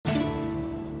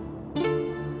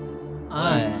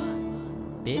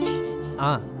Bitch.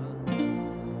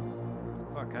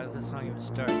 Fuck, how does this song even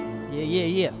start?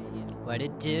 Yeah. What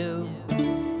it do?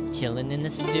 Chillin' in the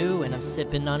stew and I'm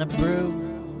sipping on a brew.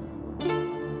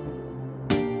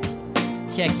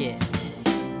 Check it.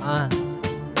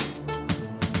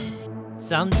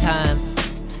 Sometimes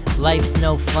life's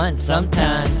no fun.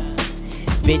 Sometimes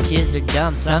bitches are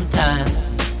dumb. Sometimes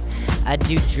I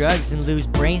do drugs and lose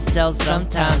brain cells.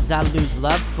 Sometimes I lose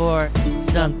love for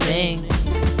some things.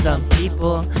 Some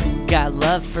people got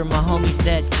love for my homies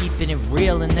that's keeping it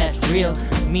real, and that's real.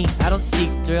 Me, I don't seek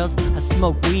thrills. I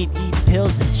smoke weed, eat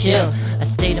pills, and chill. I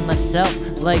stay to myself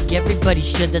like everybody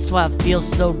should. That's why I feel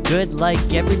so good,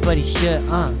 like everybody should.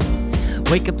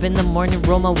 Wake up in the morning,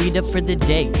 roll my weed up for the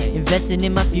day. Investing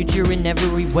in my future in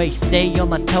every way. Stay on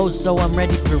my toes so I'm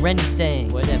ready for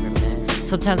anything. Whatever, man.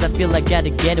 Sometimes I feel like I gotta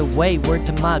get away. Word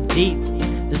to Mob Deep.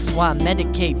 This is why I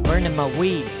medicate, burning my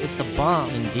weed. It's the bomb,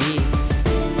 indeed.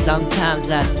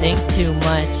 Sometimes I think too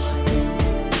much.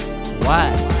 Why?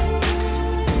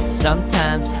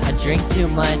 Sometimes I drink too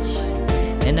much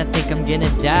and I think I'm gonna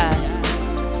die.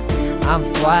 I'm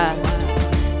fly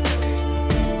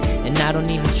and I don't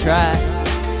even try.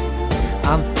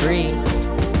 I'm free,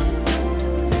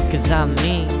 cause I'm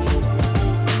me.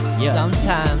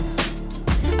 Sometimes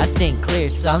I think clear.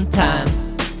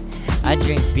 Sometimes I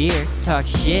drink beer, talk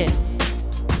shit.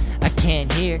 I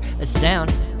can't hear a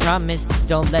sound. Promise,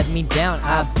 don't let me down.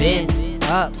 I've been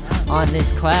up on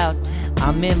this cloud.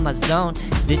 I'm in my zone.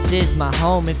 This is my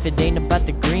home. If it ain't about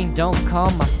the green, don't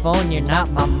call my phone. You're not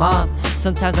my mom.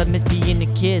 Sometimes I miss being a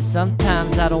kid.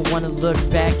 Sometimes I don't wanna look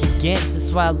back again.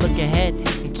 That's why I look ahead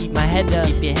and keep my head up.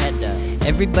 Keep your head up.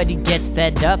 Everybody gets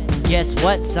fed up, and guess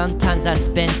what? Sometimes I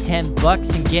spend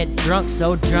 $10 and get drunk,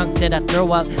 so drunk that I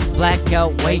throw up,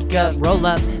 blackout, wake up, roll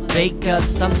up, bake up.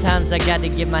 Sometimes I gotta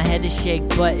give my head a shake,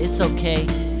 but it's okay,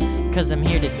 cause I'm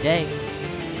here today.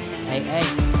 Hey.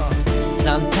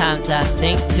 Sometimes I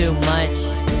think too much.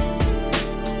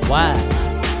 Why?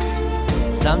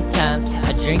 Sometimes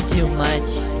I drink too much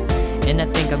and I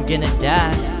think I'm gonna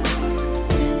die.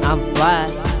 I'm fly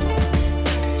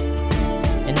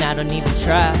and I don't even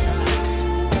try.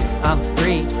 I'm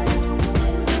free,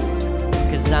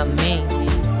 cause I'm me.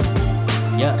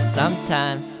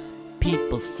 Sometimes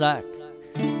people suck.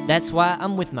 That's why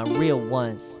I'm with my real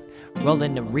ones.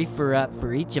 Rolling the reefer up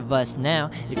for each of us now.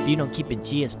 If you don't keep it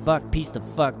G as fuck, peace the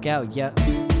fuck out,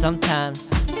 Sometimes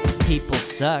people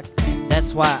suck.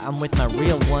 That's why I'm with my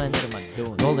real ones. What am I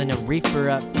doing? Rolling a reefer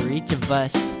up for each of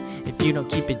us. If you don't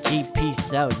keep it G,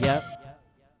 peace out,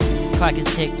 Clock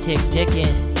is ticking.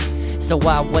 So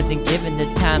I wasn't given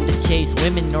the time to chase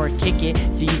women or kick it.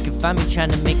 So you can find me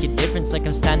trying to make a difference, like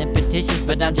I'm signing petitions.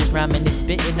 But I'm just rhyming and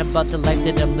spitting about the life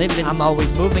that I'm living. I'm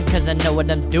always moving cause I know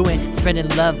what I'm doing. Spreading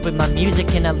love with my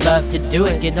music and I love to do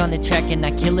it. Get on the track and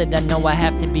I kill it. I know I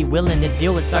have to be willing to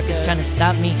deal with suckers trying to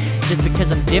stop me just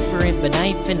because I'm different, but I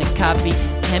ain't finna copy.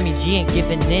 Tammy G ain't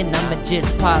giving in, I'ma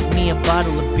just pop me a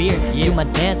bottle of beer. Do my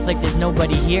dance like there's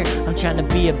nobody here. I'm trying to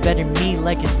be a better me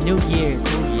like it's New Year's.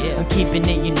 I'm keeping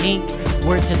it unique,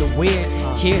 word to the weird.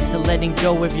 Cheers to letting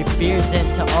go of your fears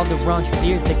and to all the wrong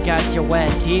steers that got your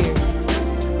ass here.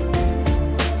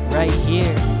 Right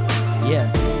here,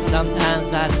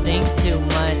 Sometimes I think too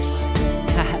much.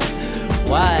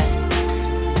 Why?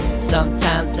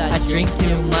 Sometimes I drink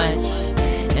too much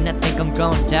and I think I'm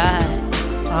gonna die.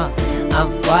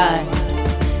 I'm fly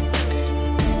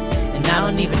and I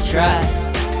don't even try.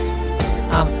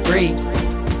 I'm free,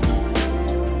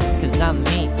 cause I'm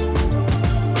me.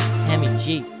 Hemi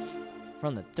G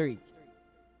from the 3.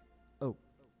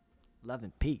 Love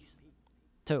and peace.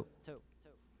 2.